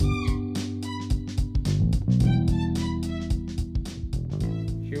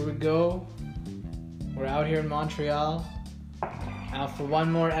go. We're out here in Montreal. Out for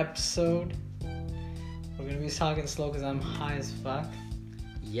one more episode. We're gonna be talking slow because I'm high as fuck.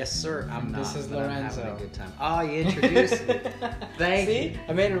 Yes, sir. I'm not. This is but I'm Lorenzo. having a good time. Oh, you introduced me. Thank See? you.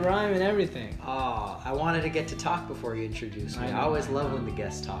 I made a rhyme and everything. Oh, I wanted to get to talk before you introduced me. I know, I always I love know. when the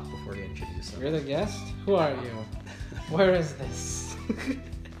guests talk before you introduce them. You're the guest? Who are you? Where is this?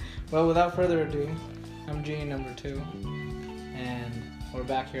 Well, without further ado, I'm Gene number 2. And we're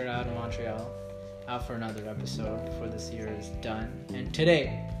back here out in Montreal. Out for another episode before this year is done. And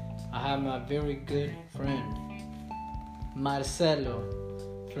today, I have my very good friend, Marcelo,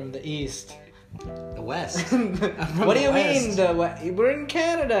 from the East. The West. What do you mean? We're in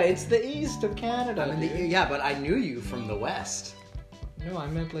Canada. It's the East of Canada. I'm in the, dude. yeah, but I knew you from the West. No, I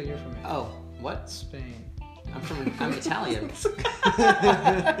meant like you're from Oh, what? Spain. I'm Italian. Have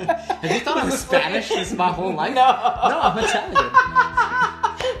you thought I'm Spanish this my whole life? No, I'm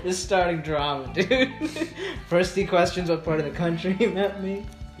Italian. This is starting drama, dude. First he questions what part of the country he met me.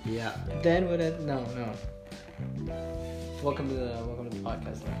 Yeah. Then what? No. Welcome to the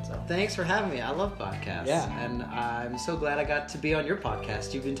podcast, Lorenzo. Thanks for having me. I love podcasts. Yeah. And I'm so glad I got to be on your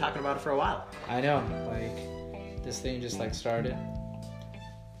podcast. You've been talking about it for a while. I know, like this thing just like started.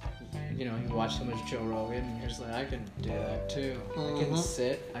 You know, you watch so much Joe Rogan, and you're just like, I can do that too. I can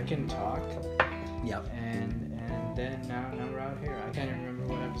sit, I can talk. Yep. And then now we're out here. I can't even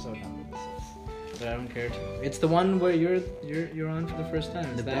remember what episode number this is, but I don't care to. It's the one where you're on for the first time.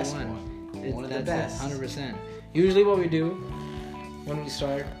 It's The that best one. One of the That's best. 100%. Usually, what we do when we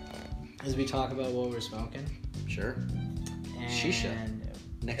start is we talk about what we're smoking. Sure. And Shisha.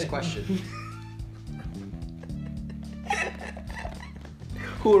 Next question.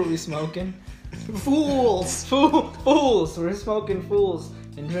 Who are we smoking? Fools. Fools. We're smoking fools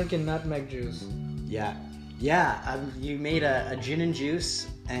and drinking nutmeg juice. Yeah. You made a gin and juice,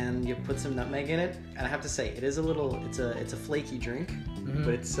 and you put some nutmeg in it. And I have to say, it is it's a flaky drink, Mm-hmm.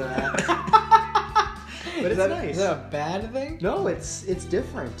 but it's but it's nice. Is that a bad thing? No, it's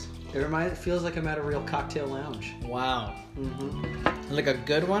different. It feels like I'm at a real cocktail lounge. Wow. Mm-hmm. Like a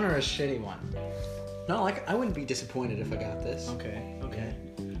good one or a shitty one? No, like I wouldn't be disappointed if I got this. Okay.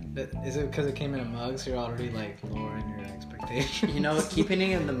 But is it because it came in a mug, so you're already like lowering your expectations? You know, keeping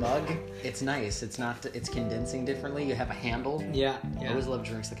it in the mug, it's nice. It's condensing differently. You have a handle. Yeah. I always love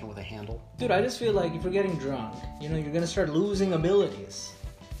drinks that come with a handle. Dude, I just feel like if you're getting drunk, you know, you're gonna start losing abilities.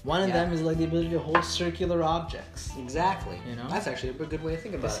 One of Yeah. them is like the ability to hold circular objects. Exactly. You know? That's actually a good way to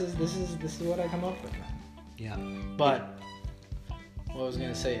think about it. This is what I come up with, man. Yeah. But what I was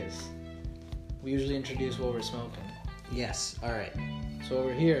gonna say is, we usually introduce what we're smoking. Yes. All right. So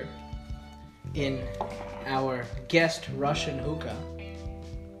over here, in our guest Russian hookah,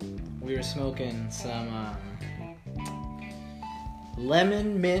 we were smoking some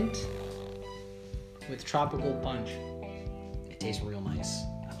lemon mint with tropical punch. It tastes real nice.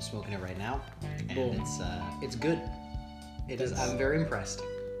 I'm smoking it right now, and Boom. it's good. It is. I'm very impressed.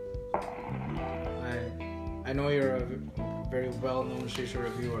 I know you're a very well-known shisha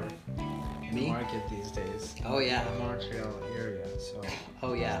reviewer in Me? the market these days. Oh, yeah. In the Montreal area. So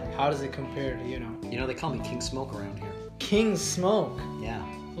Oh yeah. how does it compare to You know they call me King Smoke around here. King Smoke? Yeah.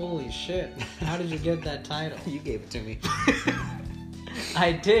 Holy shit! How did you get that title? You gave it to me.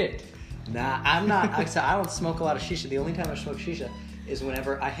 I did. Nah, I'm not. I don't smoke a lot of shisha. The only time I smoke shisha is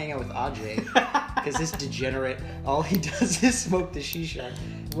whenever I hang out with Ajay. Because this degenerate, all he does is smoke the shisha.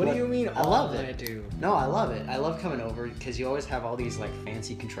 What But do you mean? I love I it. do. No, I love it. I love coming over because you always have all these like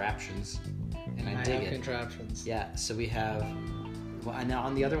fancy contraptions, and I dig have it. contraptions. Yeah. So we have. Well, and now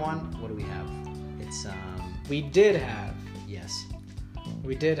on the other one, what do we have? It's We did have yes.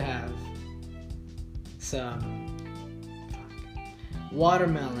 some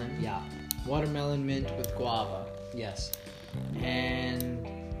watermelon. Yeah. Watermelon mint with guava. Yes. And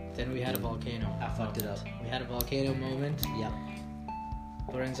then we had a volcano. I fucked it up. We had a volcano moment. Yep.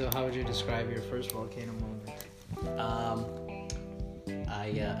 Lorenzo, how would you describe your first volcano moment?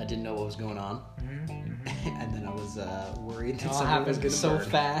 I didn't know what was going on, and then I was worried that It all someone was happened going to so burn.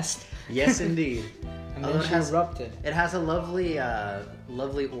 fast. Yes, indeed. And Although then she erupted. It has a lovely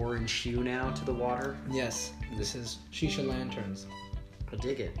orange hue now to the water. Yes, this is shisha lanterns. I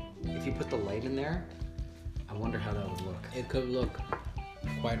dig it. If you put the light in there, I wonder how that would look. It could look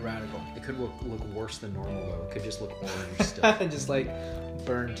quite radical. It could look worse than normal though. It could just look orange still. Just like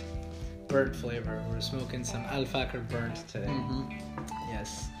burnt flavor. We're smoking some Al-Fakr burnt today. Mm-hmm.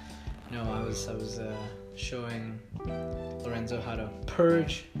 Yes. No, I was showing Lorenzo how to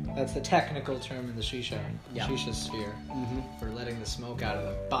purge. That's the technical term in the shisha sphere for letting the smoke out of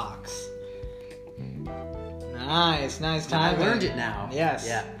the box. Nice time. I learned it now. Yes.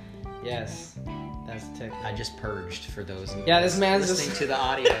 Yeah. Yes. That's the tip. I just purged for those. Yeah, this man's listening just to the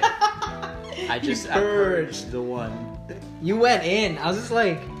audio. I purged the one. You went in. I was just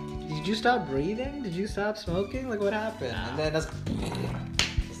like, did you stop breathing? Did you stop smoking? Like, what happened? Nah. And then I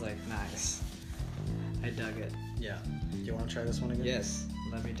was like, nice. I dug it. Yeah. Do you want to try this one again? Yes.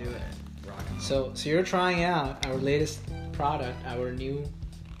 Let me do it. Rockin'. So you're trying out our latest product, our new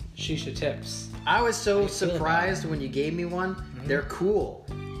shisha tips. I was so How do you feel about surprised when you gave me one. Mhm. They're cool.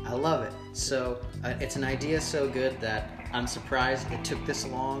 I love it. So it's an idea so good that I'm surprised it took this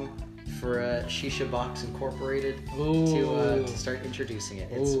long for Shisha Box Incorporated to start introducing it.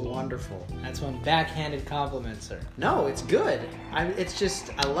 It's Ooh. wonderful. That's one backhanded compliment, sir. No, it's good. It's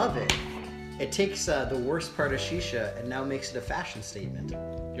just, I love it. It takes the worst part of shisha and now makes it a fashion statement.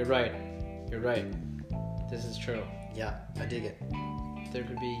 You're right. You're right. This is true. Yeah, I dig it. There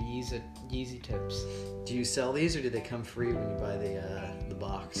could be Yeezy tips. Do you sell these or do they come free when you buy the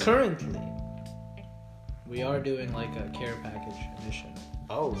box? Currently, we are doing like a care package edition.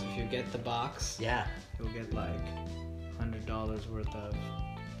 Oh, So if you get the box, yeah. you'll get like $100 worth of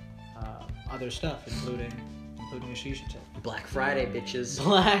other stuff, including a shisha tip. Black Friday, bitches.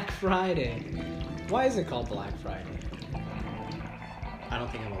 Black Friday. Why is it called Black Friday? I don't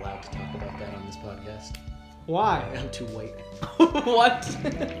think I'm allowed to talk about that on this podcast. Why? I'm too white. What?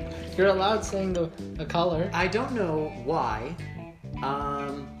 You're allowed saying the color. I don't know why. I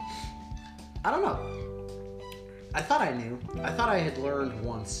don't know. I thought I knew. I thought I had learned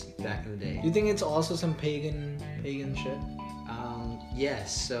once back in the day. You think it's also some pagan shit?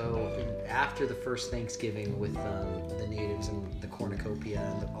 Yes, so after the first Thanksgiving with the natives and the cornucopia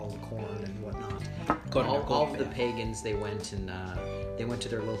and all the corn and whatnot, all of the pagans, they went to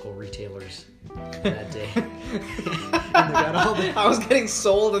their local retailers that day. And they got all the, I was getting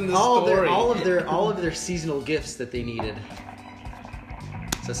sold in the story. all of their seasonal gifts that they needed.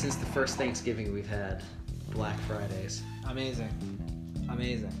 So since the first Thanksgiving, we've had Black Fridays. Amazing.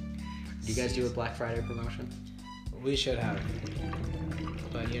 Do you guys do a Black Friday promotion? We should have.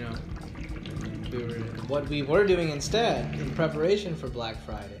 But you know, what we were doing instead, in preparation for Black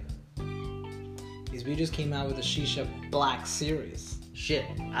Friday, is we just came out with a Shisha Black series. Shit,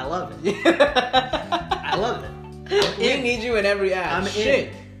 I love it. I love it. We need you in every ad. I'm Shit.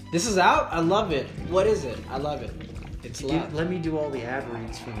 in. This is out? I love it. What is it? I love it. It's loud. Let me do all the ad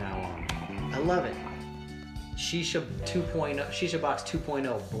reads from now on. I love it. Shisha 2.0, Shisha Box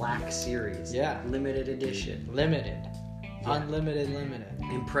 2.0 Black Series. Yeah. Limited edition. Limited. Yeah. Unlimited limited.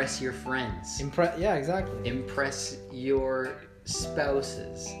 Impress your friends. Yeah, exactly. Impress your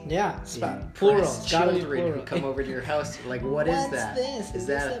spouses. Yeah, Impress plural. It's gotta be children who plural. come over to your house. Like, what is that? What's this? Is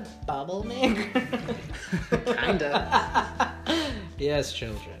this a bubble maker? Kinda. Yes,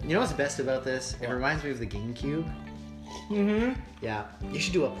 children. You know what's best about this? It reminds me of the GameCube. Mm-hmm. Yeah. You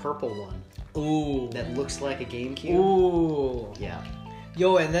should do a purple one Ooh. that looks like a GameCube. Ooh. Yeah.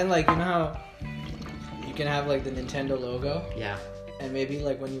 Yo, and then like, you know how you can have like the Nintendo logo? Yeah. And maybe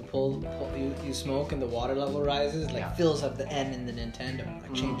like when you you smoke and the water level rises, like Yeah. fills up the N in the Nintendo,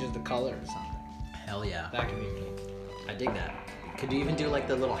 like changes the color or something. Hell yeah. That could be cool. I dig that. Could you even do like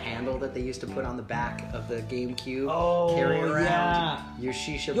the little handle that they used to put on the back of the GameCube? Oh, Carry around yeah. your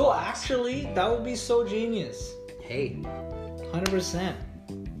shisha Yo, box. actually, that would be so genius. Hey. 100%.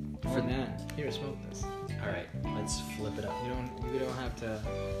 For man, here, smoke this. All right, let's flip it up. You don't have to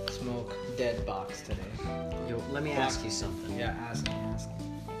smoke dead box today. Yo, let me ask you something. Yeah, ask me.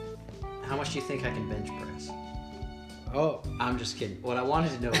 How much do you think I can bench press? Oh, I'm just kidding. What I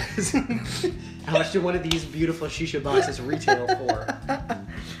wanted to know is how much do one of these beautiful shisha boxes retail for?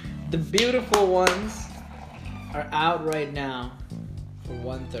 the beautiful ones are out right now for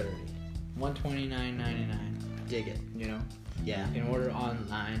 $130, $129.99. Dig it. You know, Yeah. you can order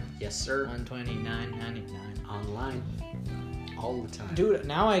online. Yes, sir. $129.99. Online. All the time. Dude,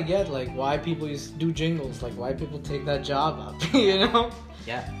 now I get like why people used to do jingles, like why people take that job up. You know,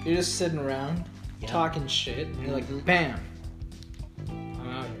 Yeah. you're just sitting around Yeah. talking shit, and you're Mhm. like, bam, I'm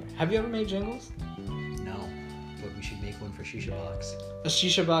out here. Have you ever made jingles? No. But we should make one for shisha box. A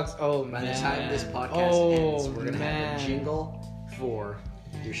shisha box. Oh By man. the time this podcast ends, we're gonna man. have a jingle for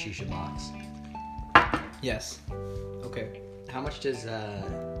your shisha box. Yes. Okay. How much does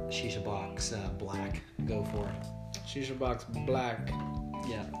shisha box black go for? Shisha box black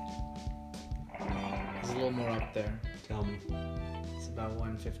Yeah. is a little more up there. Tell me. It's about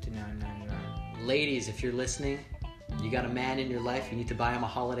 $159.99. Ladies, if you're listening, you got a man in your life, you need to buy him a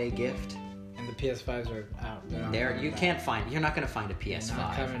holiday gift. And the PS5s are out. They're not There, coming you back. can't find, you're not gonna find a They're not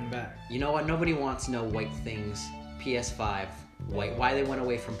PS5. coming back. You know what? Nobody wants no white things. PS5, white. Why they went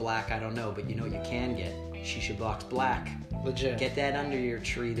away from black, I don't know. But you know what you can get? Shisha box black. Legit. Get that under your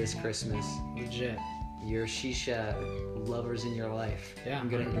tree this Christmas. Legit. Your shisha lovers in your life. Yeah, I'm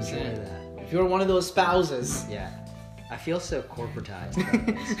gonna 100%. enjoy that. If you're one of those spouses. Yeah. I feel so corporatized about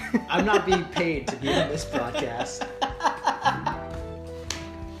this. I'm not being paid to be on this podcast.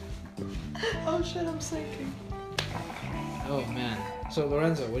 Oh shit, I'm sinking. Oh man. So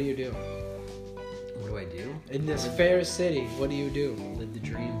Lorenzo, what do you do? What do I do? In this fair city, what do you do? Live the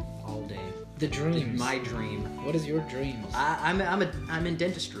dream all day. The dreams. My dream. What is your dreams? I'm in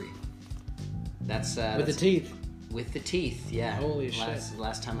dentistry. With the teeth. With the teeth, yeah. Holy shit.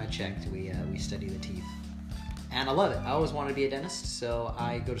 Last time I checked, we study the teeth. And I love it. I always wanted to be a dentist, so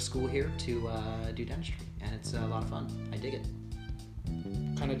I go to school here to do dentistry. And it's a lot of fun. I dig it.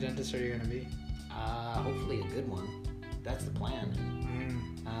 What kind of dentist are you going to be? Hopefully a good one. That's the plan.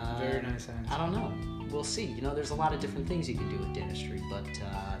 Very nice answer. I don't know. We'll see. You know, there's a lot of different things you can do with dentistry, but,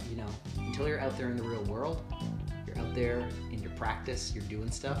 you know, until you're out there in the real world, you're out there in your practice, you're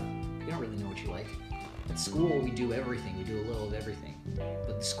doing stuff, you don't really know what you like. At school, we do everything. We do a little of everything.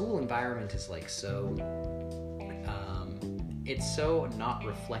 But the school environment is like so... it's so not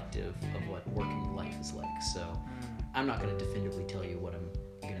reflective of what working life is like. So I'm not going to definitively tell you what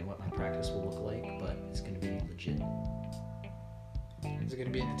my practice will look like, but it's going to be legit. Is it going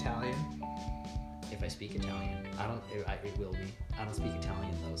to be in Italian? If I speak Italian. It will be. I don't speak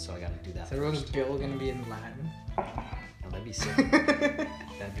Italian though, so I got to do that. Is everyone's bill going to be in Latin? Oh, that'd be sick.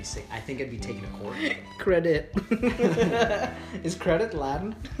 That'd be sick. I think I'd be taking a course. Credit. Is credit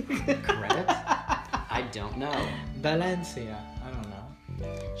Latin? Credit? I don't know. Valencia. I don't know.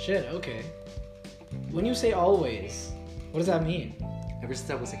 Shit, okay. When you say always, what does that mean? Ever since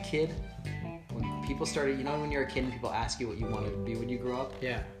I was a kid, when people started, you know when you're a kid and people ask you what you wanted to be when you grew up?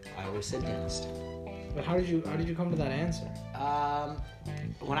 Yeah. I always said dentist. But how did you come to that answer?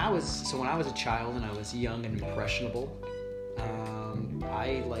 When I was a child and I was young and impressionable,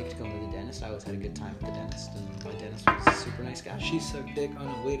 I liked going to the dentist. I always had a good time at the dentist, and my dentist was a super nice guy. She sucked dick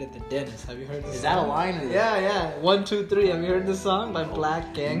on the way to the dentist. Have you heard this? Is song? that a line? Yeah. 1, 2, 3. Have you heard this song by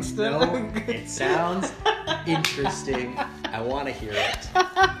Black Gangsta? No, it sounds interesting. I want to hear it.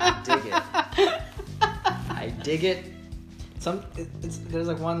 I dig it. There's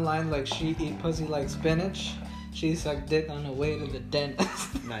like one line like, she eat pussy like spinach. She sucked dick on the way to the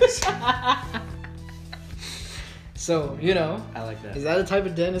dentist. Nice. So, you know. I like that. Is that the type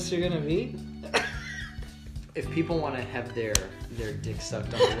of dentist you're gonna be? If people want to have their dick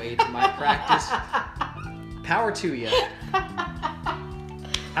sucked on the way to my practice, power to you.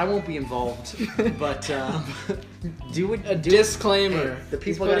 I won't be involved, but do it. A disclaimer. The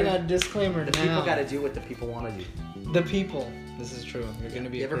people He's putting out a disclaimer. The people got to do what the people want to do. The people. This is true. You're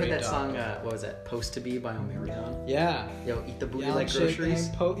gonna be. You a ever heard that dog. song? What was that? "Post to Be" by Omarion? Yeah. Yo, eat the booty Yeah, like groceries.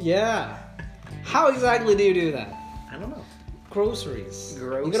 Yeah. How exactly do you do that? I don't know. Groceries.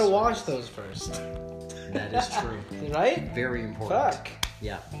 You gotta wash those first. That is true. Right? Very important. Fuck.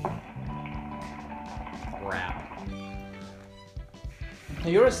 Yeah. Rap. Now,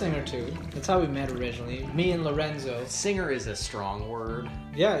 you're a singer too. That's how we met originally. Me and Lorenzo. Singer is a strong word.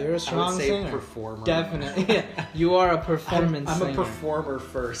 Yeah, you're a strong I would say singer. Performer. Definitely. Yeah. You are a performance I'm singer. a performer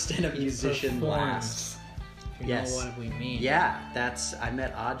first and a musician last. You Yes. know what we mean. Yeah, I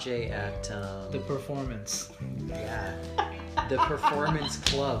met Ajay at The performance. yeah, the Performance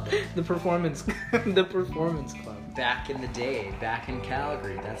Club The performance club. back in the day, back in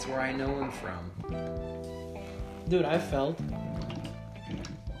Calgary. That's where I know him from. Dude, I felt,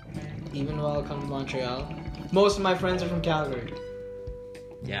 even while I come to Montreal, most of my friends are from Calgary.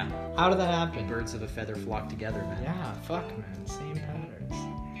 Yeah, How did that happen? birds of a feather flock together, man. Yeah, fuck, man. Same patterns.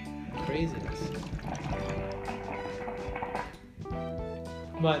 Craziness.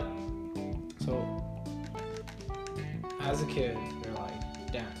 But, so, as a kid, you're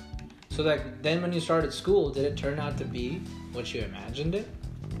like, damn. So, like, then when you started school, did it turn out to be what you imagined it?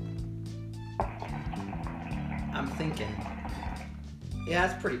 I'm thinking.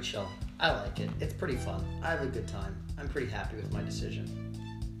 Yeah, it's pretty chill. I like it. It's pretty fun. I have a good time. I'm pretty happy with my decision.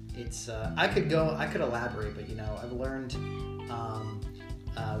 It's I could elaborate, but you know, I've learned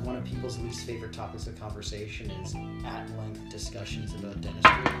one of people's least favorite topics of conversation is at-length discussions about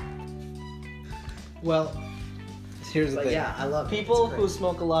dentistry. Well, here's the thing. Yeah, I love it. People It's who great.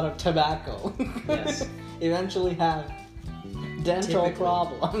 smoke a lot of tobacco Yes. eventually have dental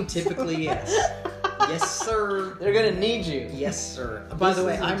problems. Typically, yes. Yes, sir. They're gonna need you. Yes, sir. By the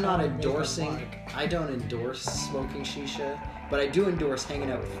way, is a I'm not time makeup endorsing. mark. I don't endorse smoking shisha, but I do endorse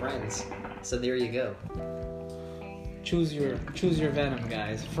hanging out with friends. So there you go. Choose your venom,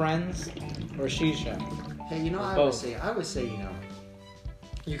 guys. Friends or shisha. Hey, you know, I Both. would say, you know,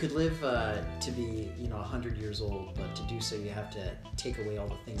 You could live to be, 100 years old, but to do so, you have to take away all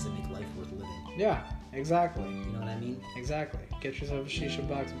the things that make life worth living. Yeah, exactly. You know what I mean? Exactly. Get yourself a shisha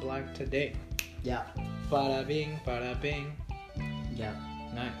box black today. Yeah. Bada bing, bada bing. Yeah.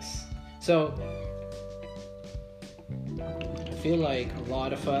 Nice. So, I feel like a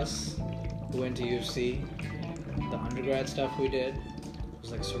lot of us who went to UFC, the undergrad stuff we did,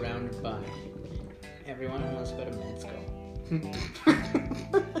 was like surrounded by everyone who wants to go to med school.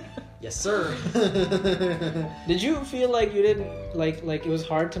 Yes, sir. Did you feel like you didn't like it was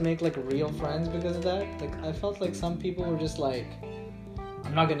hard to make like real friends because of that? Like I felt like some people were just like,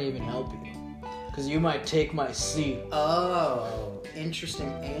 I'm not gonna even help you because you might take my seat. Oh, interesting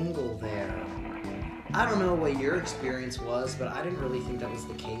angle there. I don't know what your experience was, but I didn't really think that was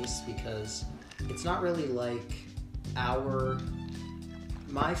the case because it's not really like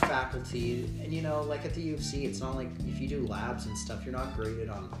my faculty, and like at the UFC, it's not like if you do labs and stuff, you're not graded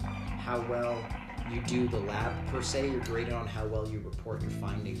on how well you do the lab per se, you're graded on how well you report your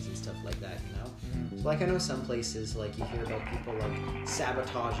findings and stuff like that, Mm-hmm. So like I know some places, like you hear about people like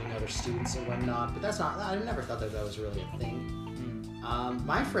sabotaging other students and whatnot, but I never thought that was really a thing. Mm.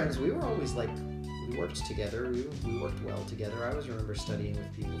 My friends, we were always like, we worked together, we worked well together. I always remember studying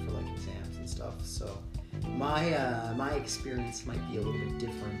with people for like exams and stuff, so my experience might be a little bit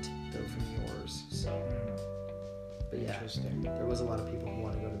different though from yours. So, but yeah, Interesting. there was a lot of people who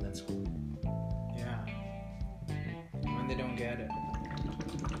want to go to med school. Yeah. When they don't get it.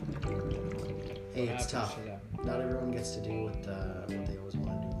 Hey, What it's happens tough. to them? Not everyone gets to do what they always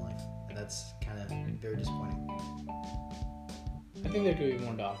want to do in life, and that's kind of very disappointing. I think there could be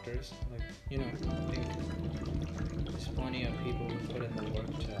more doctors. Like, I think there's plenty of people who put in the work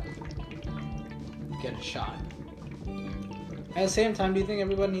to get a shot. At the same time, do you think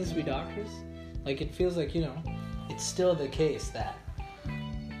everybody needs to be doctors? Like, it feels like, it's still the case that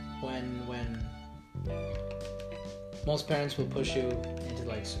when most parents will push you into,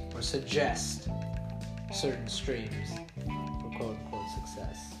 like, or suggest certain streams for quote-unquote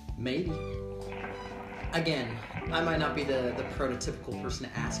success. Maybe. Again, I might not be the prototypical person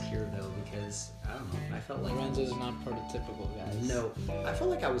to ask here, though, because, I don't know, I felt like... Lorenzo's not prototypical, guys. No. I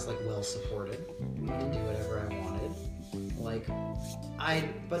felt like I was, like, well-supported and do whatever I wanted.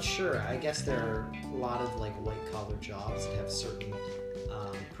 But sure, I guess there are a lot of, like, white-collar jobs that have certain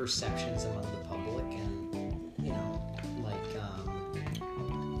perceptions among the public, and,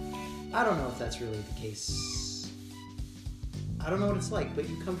 I don't know if that's really the case. I don't know what it's like, but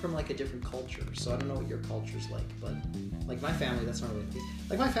you come from, like, a different culture, so I don't know what your culture's like, but, like, my family, that's not really the case.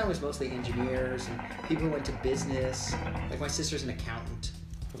 Like, my family's mostly engineers and people who went to business. Like, my sister's an accountant,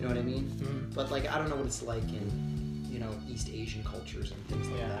 you know what I mean? Mm-hmm. But, like, I don't know what it's like in, East Asian cultures and things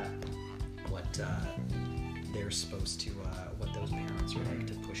like that. What they're supposed to, what those parents are like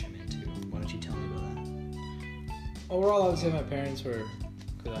to push him into. Why don't you tell me about that? Overall, I would say my parents were,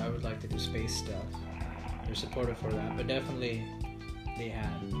 because I would like to do space stuff, they're supportive for that, but definitely they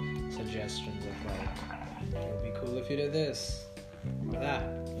had suggestions of like, it would be cool if you did this or that,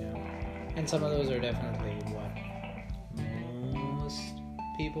 and some of those are definitely what most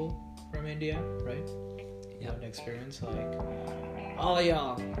people from India, right? Would experience, like, oh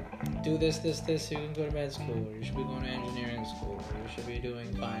y'all, do this, so you can go to med school, or you should be going to engineering school, or you should be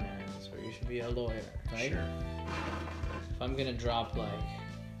doing finance, or you should be a lawyer, right? Sure. If I'm gonna drop, like,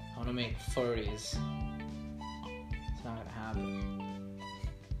 I want to make furries, it's not gonna happen.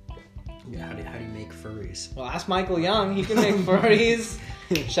 Yeah, how do you make furries? Well, ask Michael Young, he can make furries.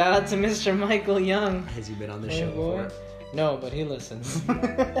 Shout out to Mr. Michael Young. Has he been on the show before? No, but he listens.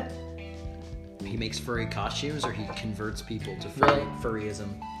 He makes furry costumes, or he converts people to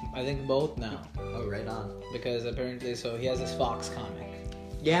furryism? I think both now. Oh, right on. Because apparently, so he has this Fox comic.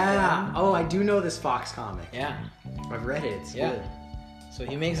 Yeah. Oh, I do know this Fox comic. Yeah. I've read it. It's good. So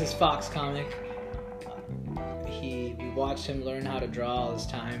he makes this Fox comic. We watched him learn how to draw all this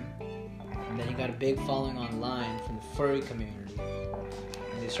time. And then he got a big following online from the furry community.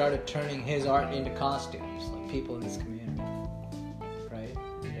 And they started turning his art into costumes, like people in this community. Right?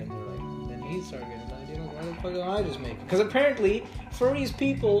 And then they're like, then he started getting the idea, why the fuck don't I just make it? Because apparently, furries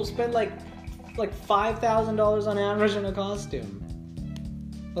people spend like $5,000 on average on a costume.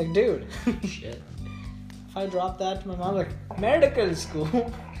 Like, dude. Shit. If I drop that to my mom, like, medical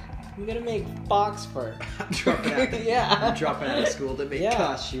school, I'm gonna make fox fur. I'm dropping out. I'm dropping out of school to make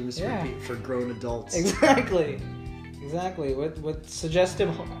costumes for grown adults. Exactly. With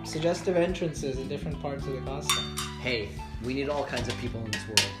suggestive entrances in different parts of the costume. Hey, we need all kinds of people in this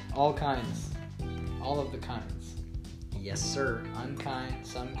world. All kinds. All of the kinds. Yes, sir. Unkind,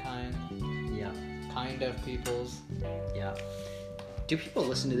 some kind. Yeah. Kind of peoples. Yeah. Do people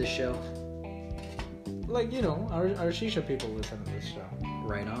listen to this show? Like, you know, our shisha people listen to this show.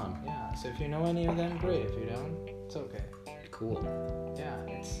 Right on. Yeah, so if you know any of them, great. If you don't, it's okay. Cool. Yeah,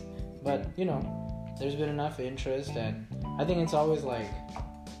 but, you know, there's been enough interest, and I think it's always like,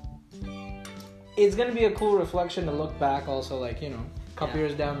 it's going to be a cool reflection to look back also, like, you know, a couple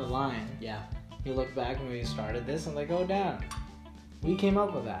years down the line. Yeah. You look back when we started this and like, oh, damn, we came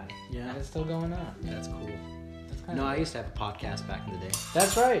up with that. Yeah. And it's still going on. That's cool. That's kind No, I used to have a podcast back in the day.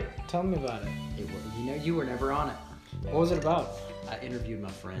 That's right. Tell me about it. You know, you were never on it. What was it about? I interviewed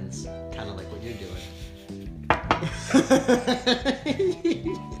my friends, kind of like what you're doing.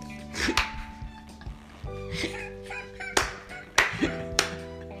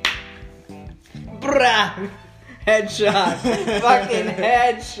 Brah! Headshot! Fucking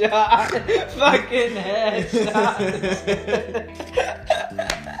headshot! Fucking headshot!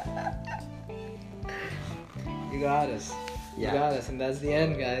 You got us. You got us, and that's the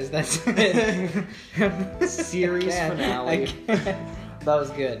end, guys. That's it. Series finale. That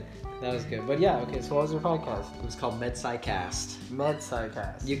was good. But yeah, okay, so what was your podcast? It was called MedSciCast.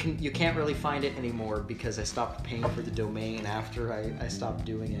 MedSciCast. You can't really find it anymore because I stopped paying for the domain after I stopped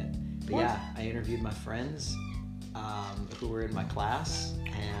doing it. But yeah, I interviewed my friends who were in my class,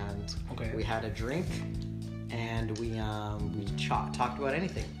 and we had a drink, and we talked about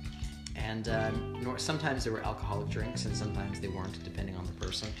anything. And sometimes there were alcoholic drinks, and sometimes they weren't, depending on the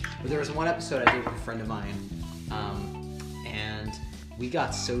person. But there was one episode I did with a friend of mine, and we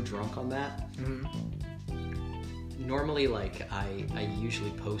got so drunk on that. Mm-hmm. Normally, like, I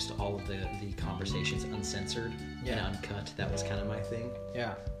usually post all of the conversations uncensored and uncut. That was kind of my thing.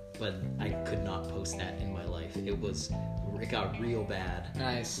 Yeah. But I could not post that in my life. It got real bad.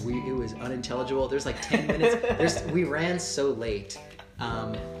 Nice. It was unintelligible. There's like 10 minutes. We ran so late.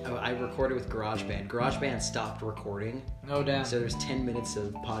 I recorded with GarageBand. GarageBand stopped recording. Oh damn! So there's 10 minutes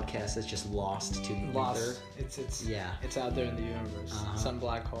of podcast that's just lost to the ether. It's out there in the universe. Some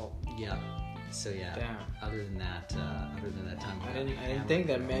black hole. Yeah. So yeah. Damn. Other than that time. I didn't think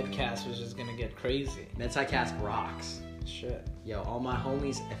that Medcast was just gonna get crazy. MedSciCast rocks. Shit. Yo, all my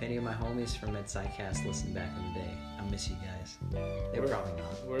homies. If any of my homies from MedSciCast listened back in the day, I miss you guys. They're probably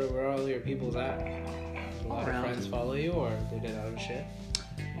not. Where all your people's at? A lot of friends follow you, or they did other shit?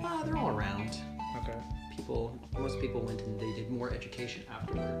 They're all around. Okay. Most people went and they did more education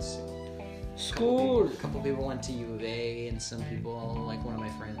afterwards. School. A couple people went to U of A, and some people, like one of my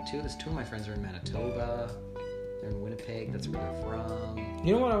friends, two of my friends are in Manitoba. They're in Winnipeg. That's where they're from.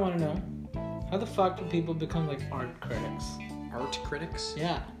 You know what I want to know? How the fuck do people become like art critics? Art critics?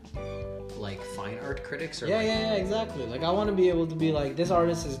 Yeah. Like fine art critics? Or yeah, exactly. Like I want to be able to be like, this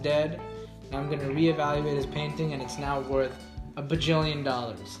artist is dead. I'm going to reevaluate his painting, and it's now worth $1 bajillion.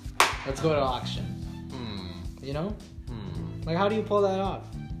 Let's go to auction. You know? Like, how do you pull that off?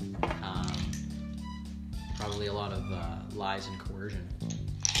 Probably a lot of lies and coercion.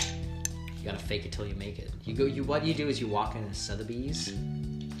 You gotta fake it till you make it. What you do is you walk into Sotheby's,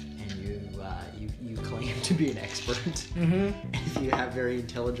 and you claim to be an expert. Mm-hmm. If you have very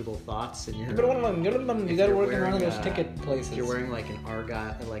intelligible thoughts, and you gotta work in one of those ticket places. If you're wearing like an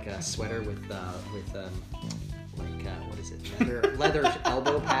like a sweater with what is it? Leather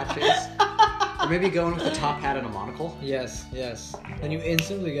elbow patches. Or maybe going with a top hat and a monocle. Yes. Then you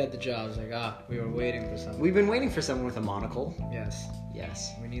instantly get the job. It's like, we were waiting for someone. We've been waiting for someone with a monocle. Yes.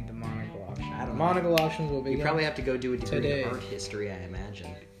 We need the monocle auction. I don't know. Monocle auctions will be. You probably have to go do a degree in art history, I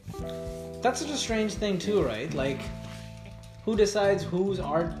imagine. That's such a strange thing too, right? Like, who decides whose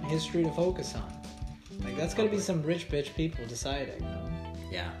art history to focus on? Like, that's gotta be some rich bitch people deciding, no?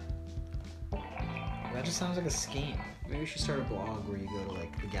 Yeah. That just sounds like a scheme. Maybe we should start a blog where you go to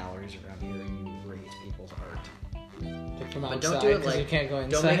like the galleries around here and you rate people's art. Like from outside, but don't do it like you can't go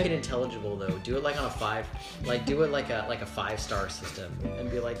inside. Don't make it intelligible though. Do it like on a 5, like do it like a 5-star system, and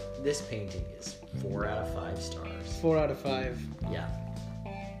be like, this painting is 4 out of 5 stars. 4 out of 5. Yeah.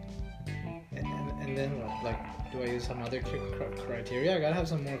 And then what? Like, do I use some other criteria? I gotta have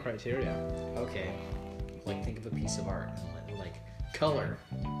some more criteria. Okay. Like, think of a piece of art and like color.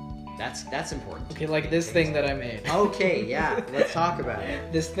 That's important. Okay, like this thing that I made. Okay, yeah. Let's talk about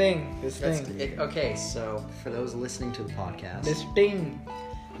it. This thing. Okay, so for those listening to the podcast, this thing.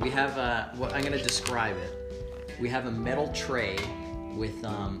 We have I'm going to describe it. We have a metal tray with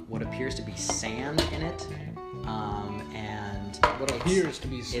what appears to be sand in it. And what appears to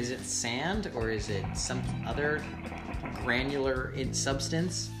be sand. Is it sand or is it some other granular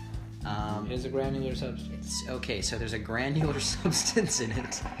substance? It is a granular substance. Okay, so there's a granular substance in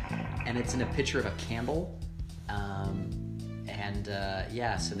it, and it's in a picture of a candle.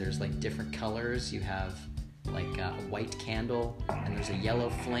 So there's like different colors. You have like a white candle, and there's a yellow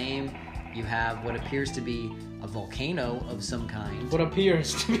flame. You have what appears to be a volcano of some kind. What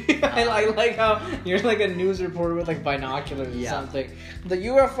appears to be. I like how you're like a news reporter with like binoculars or something. The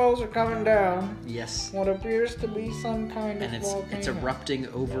UFOs are coming down. Yes. What appears to be some kind of volcano. And it's erupting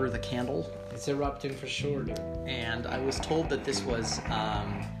over the candle. It's erupting for sure, dude. And I was told that this was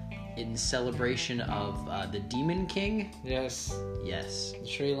in celebration of the Demon King. Yes. Yes. The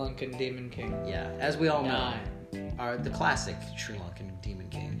Sri Lankan Demon King. Yeah. As we all know, the classic Sri Lankan Demon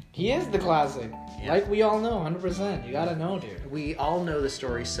King. He is the classic. Yeah. Like we all know, 100%. You gotta know, dude. We all know the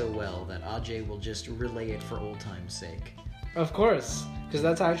story so well that Ajay will just relay it for old time's sake. Of course. Because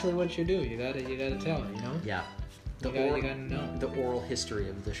that's actually what you do. You gotta tell it, you know? Yeah. You gotta know. The oral history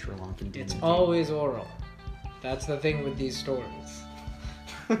of the Sri Lankan Demon It's King. always oral. That's the thing with these stories.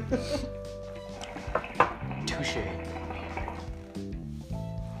 Touche.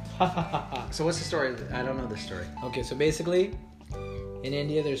 So what's the story? I don't know the story. Okay, so basically, in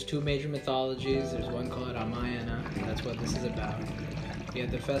India, there's two major mythologies. There's one called Ramayana. That's what this is about. We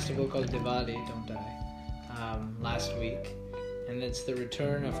had the festival called Diwali, don't die, last week. And it's the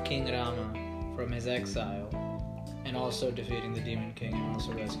return of King Rama from his exile, and also defeating the Demon King and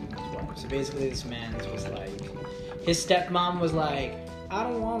also rescuing his wife. So basically, this man was like, his stepmom was like, I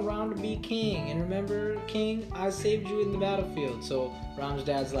don't want Ram to be king. And remember, king, I saved you in the battlefield. So Ram's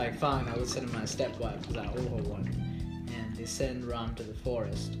dad's like, fine, I will send my stepwife because I owe her one. And they send Ram to the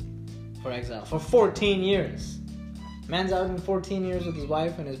forest for exile for 14 years. Man's out in 14 years with his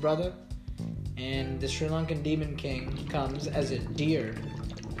wife and his brother. And the Sri Lankan Demon King comes as a deer.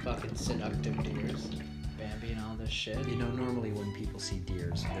 Fucking seductive deers. Bambi and all this shit. You know, normally when people see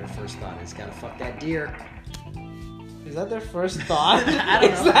deers, their first thought is, gotta fuck that deer. Is that their first thought? I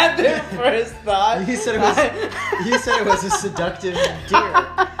don't know. Is that their first thought? You said it was a seductive deer.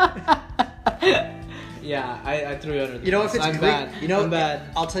 Yeah, I threw you under the You know, bus. if it's I'm Greek, bad. you know, I'm bad.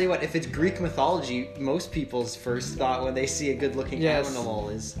 I'll tell you what. If it's Greek mythology, most people's first thought when they see a good-looking animal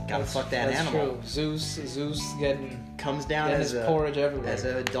is gotta fuck that animal. That's true. Zeus comes down as as porridge everywhere. as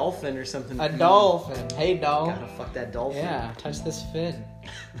a dolphin or something. A dolphin. Hey, doll. Gotta fuck that dolphin. Yeah, touch this fin.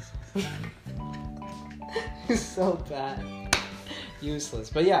 So bad. Useless.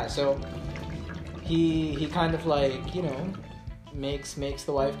 But yeah, so he kind of like, you know, makes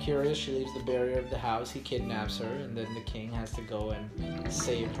the wife curious. She leaves the barrier of the house. He kidnaps her, and then the king has to go and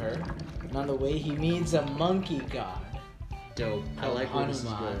save her. And on the way, he meets a monkey god. Dope. I like where this is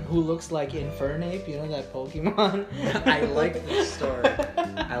Hanuman, going. who looks like Infernape. You know that Pokemon? I like this story.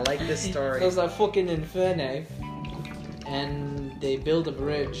 I like this story. Looks like fucking Infernape. And they build a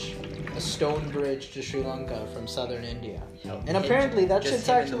bridge, a stone bridge to Sri Lanka from southern India. And apparently that shit's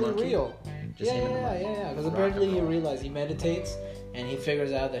actually real. Yeah. Because apparently he realized he meditates and he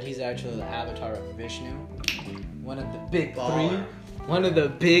figures out that he's actually the avatar of Vishnu. One of the big three. One of the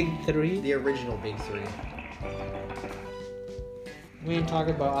big three. The original big three. We ain't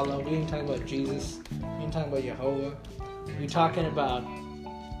talking about Allah. We ain't talking about Jesus. We ain't talking about Jehovah. We're talking about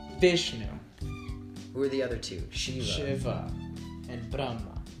Vishnu. Who are the other two? Shiva and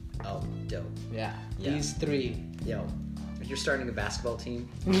Brahma. Oh, dope. Yeah. These three. Yo, if you're starting a basketball team,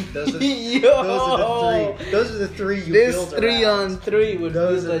 those are the three you build around. This 3-on-3 would be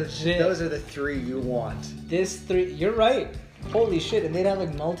legit. Those are the three you want. This three, you're right. Holy shit, and they'd have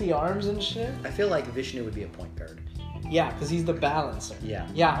like multi-arms and shit? I feel like Vishnu would be a point guard. Yeah, because he's the balancer. Yeah.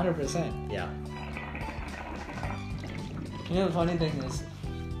 Yeah, 100%. Yeah. You know the funny thing is,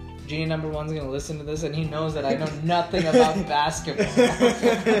 Genie number one's gonna listen to this and he knows that I know nothing about basketball.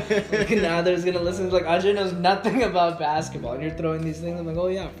 Now there's gonna listen to like, Ajay knows nothing about basketball and you're throwing these things. I'm like, oh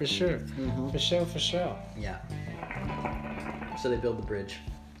yeah, for sure. Mm-hmm. For sure. Yeah. So they build the bridge.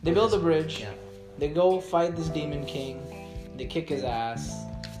 They build the bridge. Yeah. They go fight this demon king. They kick his ass.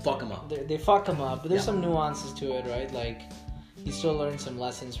 Fuck him up. They fuck him up, but there's some nuances to it, right? Like, he still learned some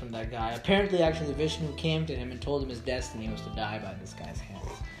lessons from that guy. Apparently, actually, Vishnu came to him and told him his destiny was to die by this guy's hands.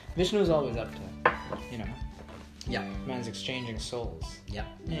 Vishnu's always up to it, you know? Yeah. Man's exchanging souls. Yeah.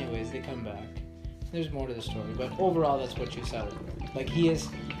 Anyways, they come back. There's more to the story, but overall, that's what you celebrate. Like, he's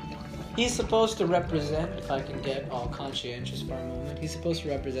supposed to represent, if I can get all conscientious for a moment, he's supposed to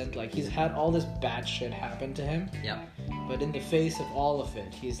represent, like, he's had all this bad shit happen to him. Yeah. But in the face of all of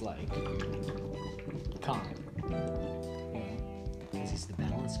it, he's like, calm. Because he's the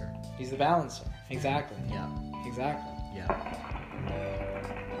balancer. He's the balancer. Exactly. Yeah. Exactly. Yeah.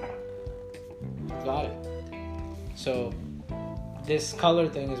 Got it. So, this color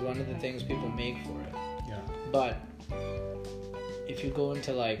thing is one of the things people make for it. Yeah. But if you go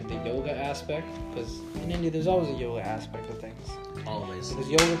into like the yoga aspect, because in India there's always a yoga aspect of things. Always. Because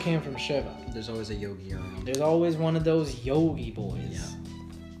yoga came from Shiva. There's always a yogi around. There's always one of those yogi boys. Yeah.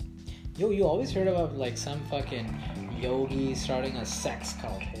 Yo, you always heard about like some fucking yogi starting a sex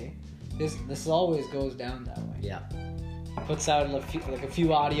cult, hey? This always goes down that way. Yeah. He puts out a few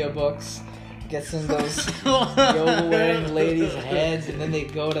audiobooks, gets in those yoga wearing ladies' heads, and then they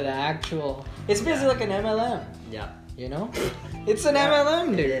go to the actual. It's basically like an MLM. Yeah. You know? It's an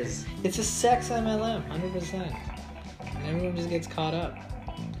MLM, dude. It is. It's a sex MLM, 100%. And everyone just gets caught up.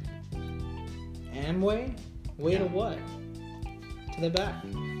 Amway? Way to what? To the back.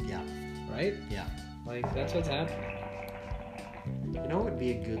 Yeah. Right? Yeah. Like, that's what's happening. You know what would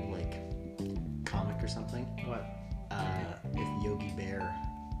be a good, like, comic or something? What? If Yogi Bear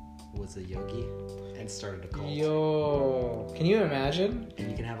was a yogi and started a cult. Yo, can you imagine? And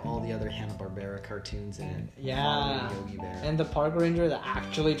you can have all the other Hanna-Barbera cartoons in it. Yeah. following Yogi Bear. And the park ranger that's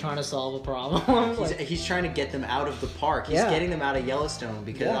actually trying to solve a problem. He's trying to get them out of the park. He's getting them out of Yellowstone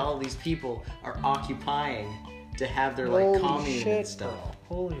because all these people are occupying to have their like commune and stuff.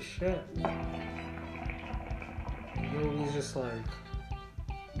 Holy shit. Yogi's just like,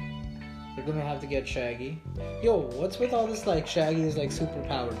 they're gonna have to get Shaggy. Yo, what's with all this like Shaggy's like super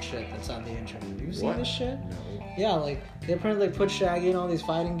powered shit that's on the internet? You see this shit? No. Yeah, like they apparently like put Shaggy in all these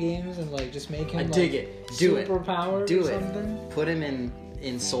fighting games and like just make him I like, dig it. Do it. super powered Do or it. something. Put him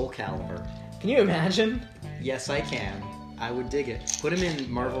in Soul Calibur. Can you imagine? Yes, I can. I would dig it. Put him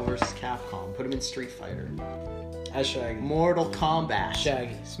in Marvel vs. Capcom. Put him in Street Fighter. As Shaggy. Mortal Kombat.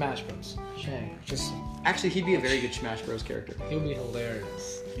 Shaggy. Smash Bros. Shaggy. Just Actually, he'd be a very good Smash Bros. Character. he'll be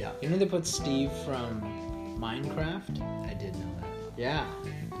hilarious. Yeah. You know they put Steve from Minecraft? I did know that. Yeah.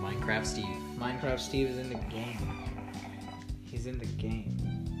 Minecraft Steve. Minecraft Steve is in the game. He's in the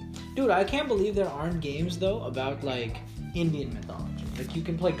game. Dude, I can't believe there aren't games though about like Indian mythology. Like you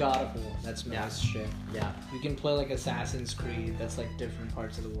can play God of War, that's nice shit. Yeah. You can play like Assassin's Creed, that's like different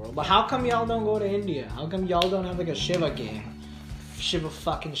parts of the world. But how come y'all don't go to India? How come y'all don't have like a Shiva game? Shiva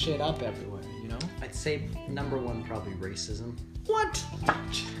fucking shit up everywhere, you know? I'd say number one probably racism. What?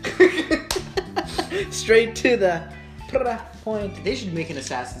 Straight to the point. They should make an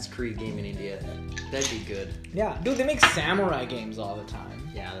Assassin's Creed game in India. That'd be good. Yeah, dude, they make samurai games all the time.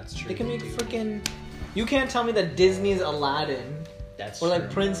 Yeah, that's true. They can make freaking. You can't tell me that Disney's Aladdin That's or true.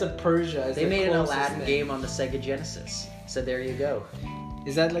 like Prince of Persia. Is They the made an closest Aladdin thing. game on the Sega Genesis. So there you go.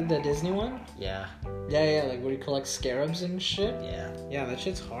 Is that like the Disney one? Yeah. Yeah, like where you collect scarabs and shit. Yeah. Yeah, that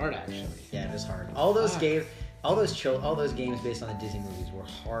shit's hard actually. Yeah, it is hard. All those Fuck. games, all those games based on the Disney movies were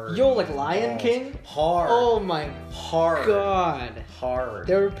hard. Yo, like Lion King. Hard. Oh my hard. god, Hard.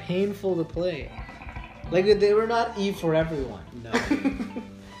 they were painful to play. Like they were not E for everyone. No.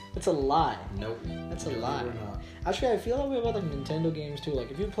 That's a lie. Nope. That's a No, they lie. were not. Actually, I feel that way about like Nintendo games too. Like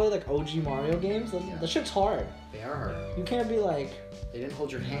if you play like OG Mario games, that shit's hard. They are hard. You can't be like They didn't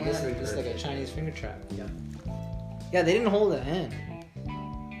hold your hand. this is like a Chinese finger trap. Yeah. Yeah, they didn't hold a hand.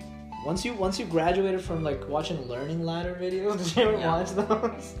 Once you graduated from like watching Learning Ladder videos, did you ever watch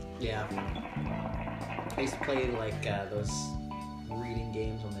those? Yeah. I used to play like those reading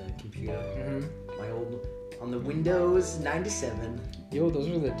games on the computer. Mm-hmm. My old on the Windows 97. Yo, those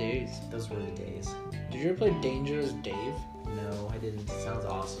were the days. Those were the days. Did you ever play Dangerous Dave? No, I didn't. It sounds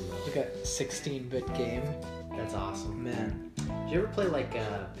awesome though. Like a 16-bit game. That's awesome. Man. Did you ever play like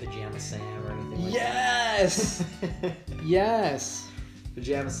Pajama Sam or anything like Yes! that? Yes!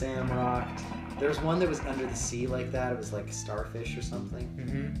 Pajama Sam rocked. There was one that was under the sea like that. It was like a starfish or something.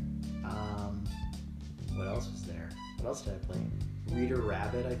 Mm-hmm. What else was there? What else did I play? Reader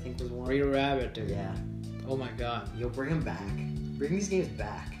Rabbit, I think was one. Reader Rabbit, dude. Yeah. Oh my god. Yo, bring them back. Bring these games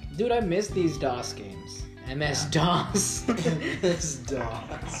back. Dude, I miss these DOS games. MS-DOS. This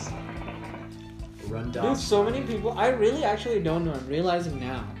DOS. Run Dude, DOS. so many people. I really actually don't know. I'm realizing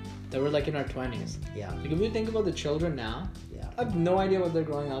now that we're like in our 20s. Yeah. Like if you think about the children now, Yeah. I have no idea what they're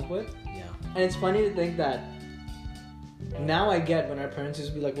growing up with. Yeah. And it's funny to think that now I get when our parents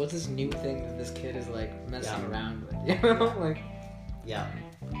used to be like, what's this new thing that this kid is like messing around with? You know? Yeah.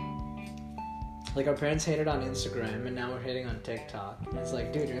 Like our parents hated on Instagram and now we're hating on TikTok. And it's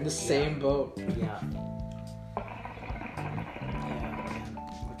like, dude, you're in the same boat. Yeah. Yeah, man.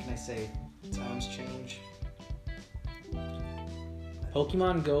 What can I say? Times change.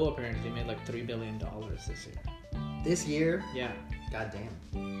 Pokemon Go apparently made like $3 billion this year. This year? Yeah. God damn.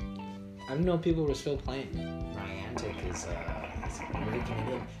 I didn't know people were still playing. Niantic is raking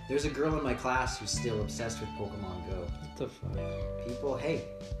it in. There's a girl in my class who's still obsessed with Pokemon Go. What the fuck? People, hey,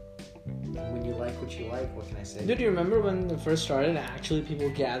 when you like what you like, what can I say? Dude, do you remember when it first started and actually people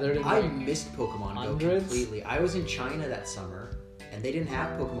gathered in I like missed Pokemon hundreds? Go completely. I was in China that summer, and they didn't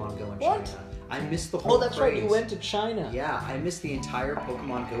have Pokemon Go in What? China. I missed the whole Oh, that's craze. right. You went to China. Yeah, I missed the entire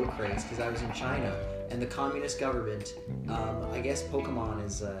Pokemon Go craze because I was in China, and the communist government. I guess Pokemon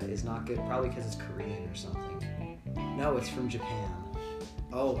is not good, probably because it's Korean or something. No, it's from Japan.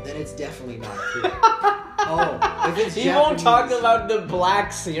 Oh, then it's definitely not true. Oh, if it's He Japanese, won't talk about the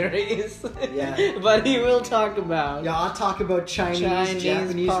Black series. Yeah. But he will talk about Yeah, I'll talk about Chinese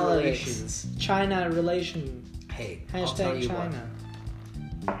Japanese politics. relations. China relation. Hey, I'll tell Hashtag you China.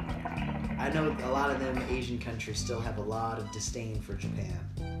 what. I know a lot of them Asian countries still have a lot of disdain for Japan,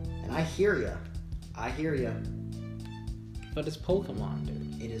 and I hear ya. But it's Pokemon,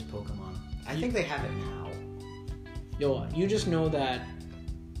 dude. It is Pokemon. I think they have it now. Yo, you just know that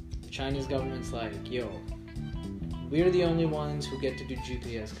the Chinese government's like, yo, we're the only ones who get to do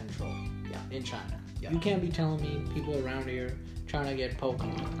GPS control. Yeah. In China. Yeah. You can't be telling me people around here trying to get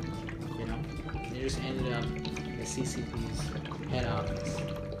Pokemon. You know? And they just ended up in the CCP's head office.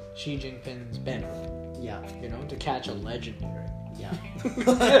 Xi Jinping's bedroom. Yeah. You know, to catch a legendary. Yeah.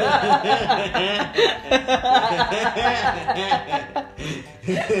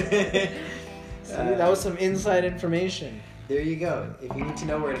 See, that was some inside information. There you go. If you need to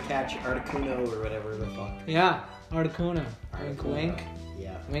know where to catch Articuno or whatever the fuck. Yeah, Articuno. Wink, wink.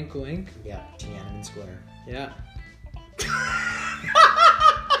 Yeah. Wink, wink. Yeah. Tiananmen Square. Yeah.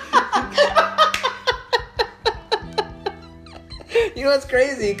 You know what's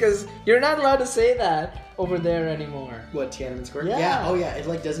crazy? Because you're not allowed to say that over there anymore. What, Tiananmen Square? Yeah. Oh yeah. It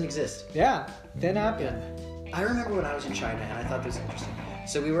like doesn't exist. Yeah, didn't happen. I remember when I was in China, and I thought this was interesting.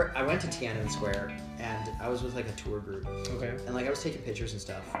 So I went to Tiananmen Square, and I was with like a tour group, Okay. and like I was taking pictures and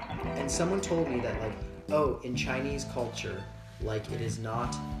stuff, and someone told me that like, oh, in Chinese culture, like it is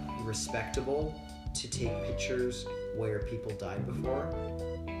not respectable to take pictures where people died before,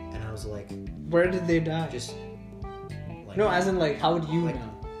 and I was like, Where did they die? just like No, as in like, how would you like- know?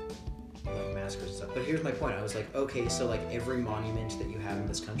 like massacres and stuff. But here's my point. I was like, okay, so like every monument that you have in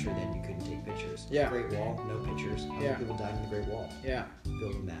this country, then you couldn't take pictures. Yeah. Great Wall, no pictures. How many Yeah. people died in the Great Wall Yeah,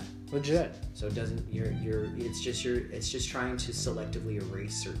 building that? legit. So it doesn't. It's just trying to selectively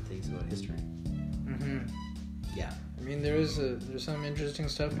erase certain things about history. Mm-hmm. Yeah. I mean, there's some interesting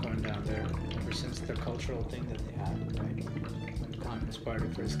stuff going down there ever since the cultural thing that they had, right? When the Communist Party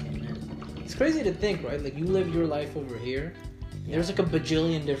first came in. It's crazy to think, right? Like, you live your life over here, there's like a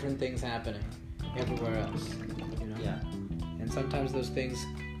bajillion different things happening everywhere else, you know? Yeah. And sometimes those things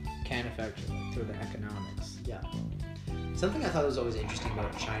can affect you, like, through the economics. Yeah. Something I thought was always interesting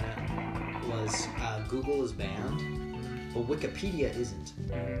about China was Google is banned, but Wikipedia isn't.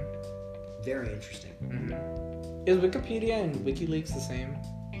 Mm-hmm. Very interesting. Mm-hmm. Is Wikipedia and WikiLeaks the same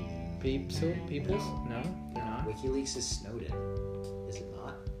peoples? No, they're not. WikiLeaks is Snowden. Is it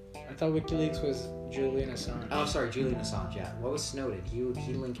not? I thought WikiLeaks was Julian Assange. Oh, sorry, Julian Assange. Yeah. What was Snowden? He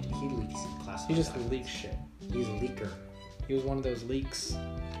leaks classified. He just documents. leaks shit. He's a leaker. He was one of those leaks.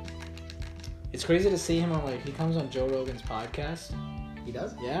 It's crazy to see him on, like, he comes on Joe Rogan's podcast. He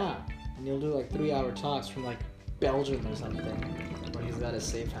does? Yeah. And he'll do like 3-hour talks from like Belgium or something, where he's got a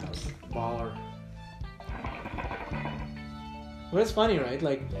safe house. Baller. But it's funny, right?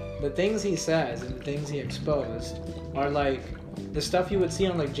 Like, the things he says and the things he exposed are like the stuff you would see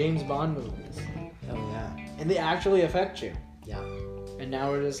on like James Bond movies. Oh yeah. And they actually affect you. Yeah. And now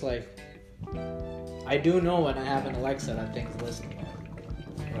we're just like, I do know when I have an Alexa that thing's listening,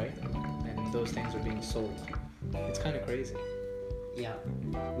 right? And those things are being sold. It's kind of crazy. Yeah.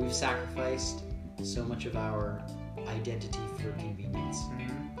 We've sacrificed so much of our identity for convenience.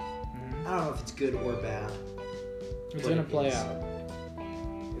 Mm-hmm. I don't know if it's good or bad. It's but gonna it play is. out.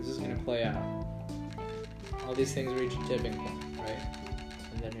 This is gonna play out. All these things reach a tipping point, right?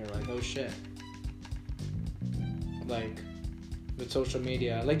 And then you're like, oh shit. Like, with social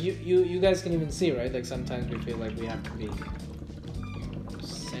media, like you guys can even see, right? Like sometimes we feel like we have to be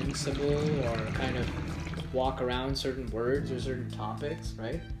sensible or kind of walk around certain words or certain topics,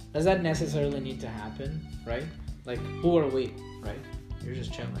 right? Does that necessarily need to happen, right? Like, who are we, right? You're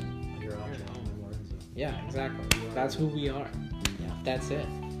just chilling. You're all You're John home. and Lorenzo. Yeah, exactly. That's who we are. Yeah. That's it.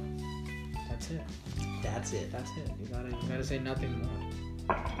 That's it. That's it. That's it. You gotta say nothing more.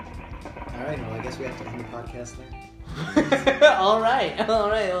 All right. Well, I guess we have to end the podcast there. All right.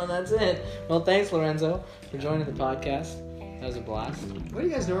 Well, that's it. Well, thanks, Lorenzo, for joining the podcast. That was a blast. What do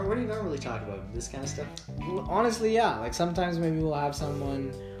you normally talk about? This kind of stuff? Well, honestly, yeah. Like sometimes maybe we'll have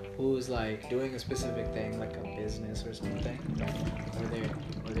someone who's like doing a specific thing, like a business or something,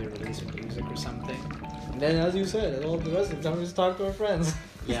 or they're releasing music or something. And then, as you said, all the rest of the time we just talk to our friends.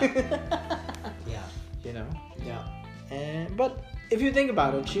 Yeah. Yeah. You know. Yeah. But if you think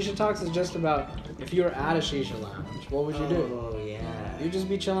about it, Shisha Talks is just about if you were at a Shisha lounge, what would you do? Oh, yeah. You'd just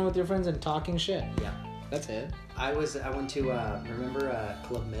be chilling with your friends and talking shit. Yeah. That's it. I went to, remember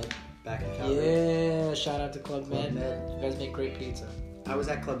Club Med back in Calgary? Yeah, shout out to Club Med. Med. You guys make great pizza. I was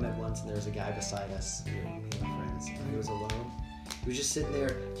at Club Med once, and there was a guy beside us, me and my friends, and he was alone. He was just sitting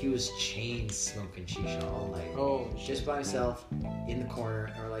there. He was chain smoking shisha all night. Oh, just by himself in the corner.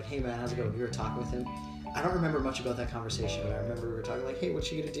 And we're like, "Hey man, how's it going?" We were talking with him. I don't remember much about that conversation, but I remember we were talking like, "Hey,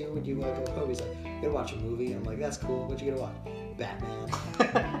 what you gonna do when you go home?" He's like, "Gonna watch a movie." I'm like, "That's cool. What you gonna watch?" Batman.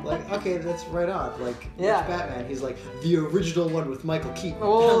 Like, okay, that's right on. Like, yeah. Which Batman? He's like, the original one with Michael Keaton.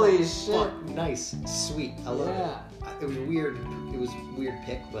 Holy like, shit! Fuck, nice, sweet. I love it. It was weird. It was a weird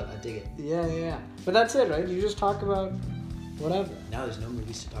pick, but I dig it. Yeah. But that's it, right? You just talk about whatever. Now there's no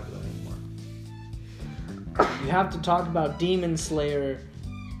movies to talk about anymore. You have to talk about Demon Slayer,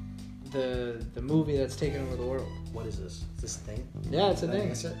 the movie that's taken over the world. What is this? Is this a thing? Yeah, it's a Did I thing.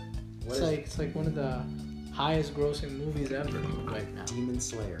 miss it? What is It's like one of the highest grossing movies ever right now. Demon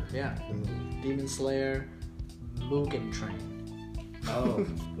Slayer. Yeah. The movie. Demon Slayer, Mugen Train. Oh,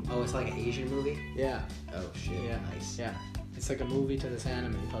 it's like an Asian movie? Yeah. Oh shit, Yeah. nice. Yeah. It's like a movie to this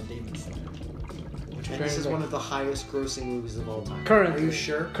anime called Demon Slayer. And this is one of the highest grossing movies of all time. Currently. Are you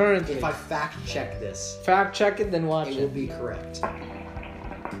sure? Currently. If I fact check this, Fact check it, then watch it will be correct.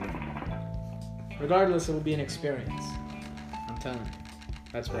 Regardless, it will be an experience. I'm telling you.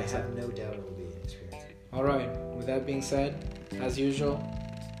 That's what I I said. have no doubt it will be an experience. Alright, with that being said, as usual,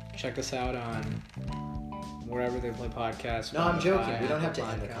 check us out on wherever they play podcasts. No, I'm joking. Spotify, We don't have Apple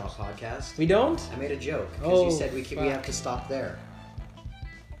to end the Podcasts. podcast. We don't? I made a joke because Oh, you said we fuck. have to stop there.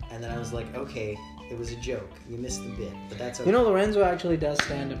 And then I was like, okay, it was a joke. You missed the bit, but that's okay. You know, Lorenzo actually does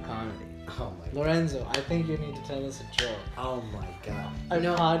stand-up comedy. Oh my god. Lorenzo, I think you need to tell us a joke. Oh my god. A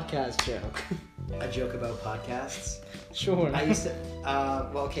podcast joke. A joke about podcasts? Sure. I used to,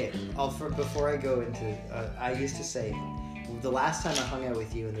 before I go into, I used to say, the last time I hung out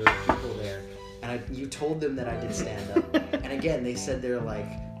with you and there were people there, and you told them that I did stand-up, and again, they said they're like,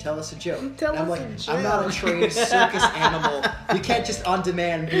 tell us a joke. Tell and I'm us like, a joke. I'm not a trained circus animal. You can't just on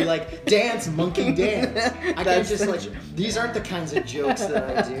demand be like, dance, monkey, dance. I can't just like, these aren't the kinds of jokes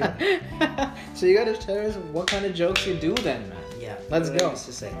that I do. So you gotta tell us what kind of jokes you do then, man. Yeah. Let's go.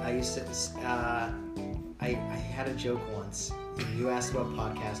 I used to, I had a joke once. You asked about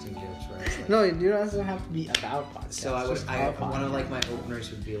podcasting jokes, where I was like, No, it doesn't have to be about podcasts. so just one of like my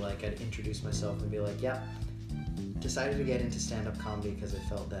openers would be like, I'd introduce myself and be like, yeah, decided to get into stand-up comedy because I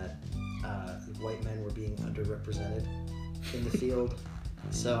felt that white men were being underrepresented in the field.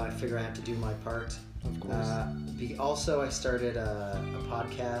 So I figure I have to do my part. Of course. Also, I started a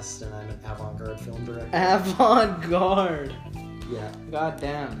podcast, and I'm an avant-garde film director. Avant-garde. Yeah. God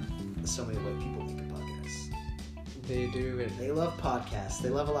damn. So many white people make a podcast. They do it. They love podcasts. They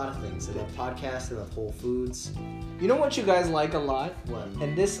love a lot of things. They love podcasts. They love Whole Foods. You know what you guys like a lot? What?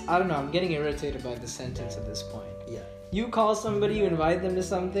 And this, I don't know, I'm getting irritated by the sentence at this point. Yeah. You call somebody, you invite them to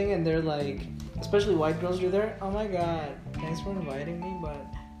something, and they're like, especially white girls do there, oh my god, thanks for inviting me, but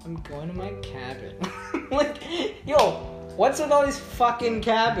I'm going to my cabin. Like, yo, what's with all these fucking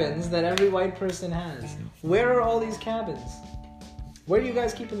cabins that every white person has? Where are all these cabins? Where are you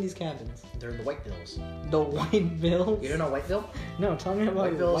guys keeping these cabins? They're in the White Bills. The White Bills? You don't know White Bill? No, tell me about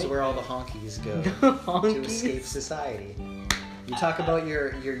White Bills White... where all the honkies go Honkies? to escape society. You talk about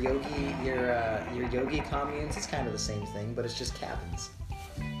your yogi communes. It's kind of the same thing, but it's just cabins.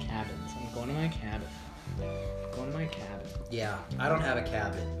 Cabins. I'm going to my cabin. Going to my cabin. Yeah, I don't have a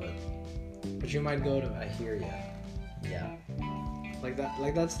cabin, But you might go to but I it. hear ya. Yeah. Like that.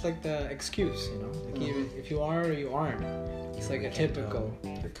 Like that's like the excuse, you know. Like if you are or you aren't. It's like a typical.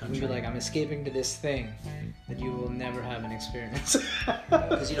 You'd be like, I'm escaping to this thing that you will never have an experience.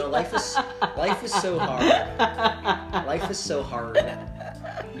 Because you know, life is so hard. Life is so hard.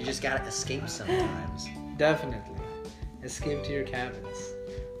 You just gotta escape sometimes. Definitely. Escape to your cabins.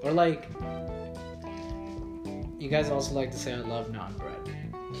 Or like, you guys also like to say I love naan bread.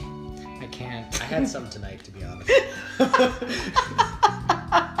 I can't. I had some tonight, to be honest.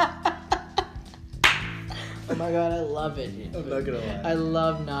 Oh my god, I love it. I'm not gonna lie. I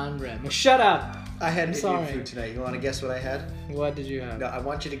love naan bread. Well, shut up. I had I'm Indian sorry. food tonight. You want to guess what I had? What did you have? No, I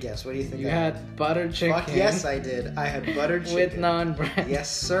want you to guess. What do you think? You I had butter chicken. Fuck yes, I did. I had buttered chicken with naan bread.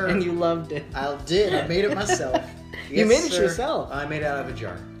 Yes, sir. And you loved it. I did. I made it myself. You Yes, made it sir. yourself. I made it out of a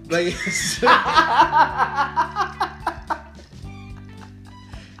jar. But yes, sir.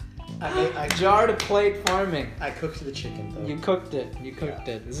 Jar to plate farming. I cooked the chicken though. You cooked it. You cooked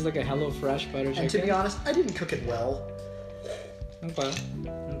it. This is like a Hello Fresh butter chicken. And to be honest, I didn't cook it well. Okay.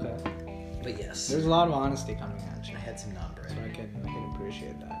 Okay. But yes, There's a lot of honesty coming at you. I had some naan bread. So I can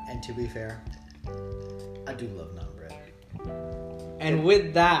appreciate that. And to be fair, I do love naan bread. And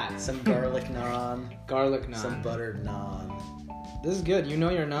with that, some garlic naan, some buttered naan. This is good. You know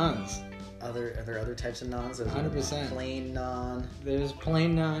your naans. Are there other types of naans? There's 100%. Plain naan. There's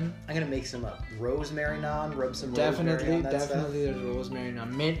plain naan. I'm gonna make some up. Rosemary naan. Rub some rosemary on that Definitely. stuff. There's rosemary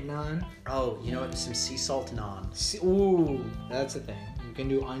naan. Mint naan. Oh, you know what? Some sea salt naan. Ooh, that's a thing. You can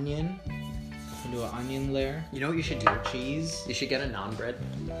do onion. You can do an onion layer. You know what you should do? Cheese. You should get a naan bread.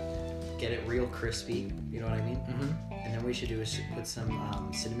 Get it real crispy. You know what I mean? Mm-hmm. And then what you should do is put some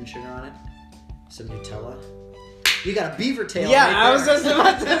cinnamon sugar on it. Some Nutella. You got a beaver tail. Yeah, right I was just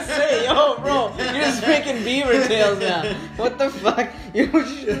about to say, yo, bro, you're just making beaver tails now. What the fuck? You know what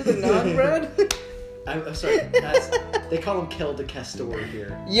you should do with the naan bread? I'm sorry. They call them Quel de Castor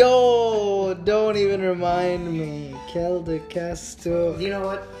here. Yo, don't even remind me. Quel de Castor. You know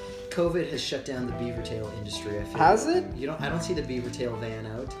what? COVID has shut down the beaver tail industry. I feel Has it? I don't see the beaver tail van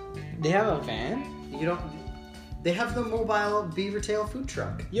out. They have a van? They have the mobile beaver tail food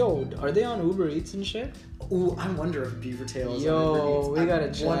truck. Yo, are they on Uber Eats and shit? Ooh, I wonder if beaver tail is on Yo, Uber Eats. we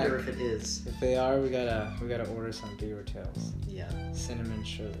gotta check. I wonder if it is. If they are, we gotta order some beaver tails. Yeah. Cinnamon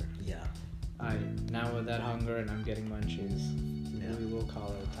sugar. Yeah. Alright, now with that hunger and I'm getting munchies, Yeah. we will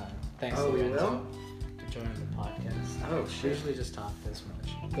call it a time. Thanks, Oh, we Lorenzo, will? for joining the podcast. Oh, We shit. usually just talk this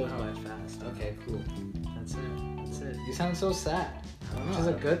much. It goes by fast. Okay, cool. That's it. You sound so sad. I don't Which know. is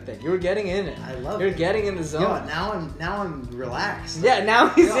a good thing. You were getting in it. I love You're it. getting in the zone. Yeah, now I'm relaxed. Yeah, now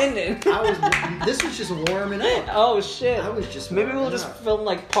he's Yeah. in it. This was just warming up. Oh shit. I was just Maybe we'll warming just up. film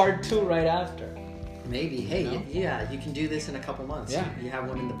like part 2 right after. Maybe. Hey, No? yeah, you can do this in a couple months. Yeah. You have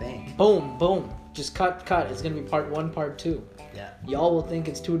one in the bank. Boom, boom. Just cut. It's gonna be part 1, part 2. Yeah. Y'all will think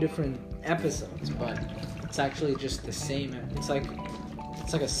it's 2 different episodes, but it's actually just the same. It's like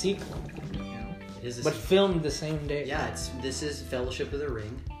a sequel, you know? It is a But filmed the same day. Yeah, this is Fellowship of the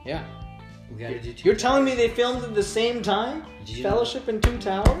Ring. Yeah. We gotta do 2 You're telling me they filmed at the same time? Did you Fellowship and 2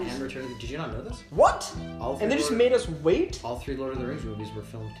 Towers? And Return of the... Did you not know this? What? All three And they just Lord- made us wait? All 3 Lord of the Rings movies were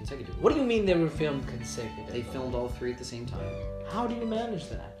filmed consecutively. What do you mean they were filmed consecutively? They filmed all 3 at the same time. How do you manage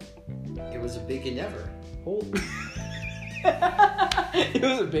that? It was a big endeavor. Holy. It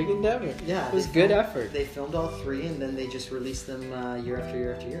was a big endeavor. Yeah. It was they good filmed- effort. They filmed all 3 and then they just released them year after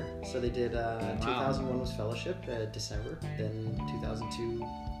year after year. So they did 2001 was Fellowship, December. Then 2002,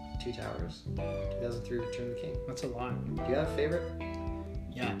 2 Towers. 2003, Return of the King. That's a lot. Do you have a favorite?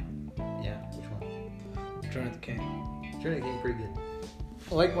 Yeah. Yeah, which one? Return of the King. Return of the King, pretty good.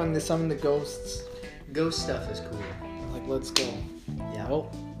 I like when they summon the ghosts. Ghost stuff is cool. Like, let's go. Yeah. Oh,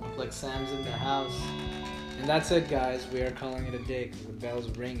 look like Sam's in the house. And that's it, guys. We are calling it a day because the bell's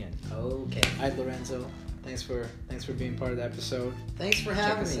ringing. Okay. All right, Lorenzo. Thanks for being part of the episode. Thanks for Check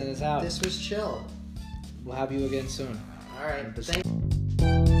having us me. out. This was chill. We'll have you again soon. All right. 100%. Thanks.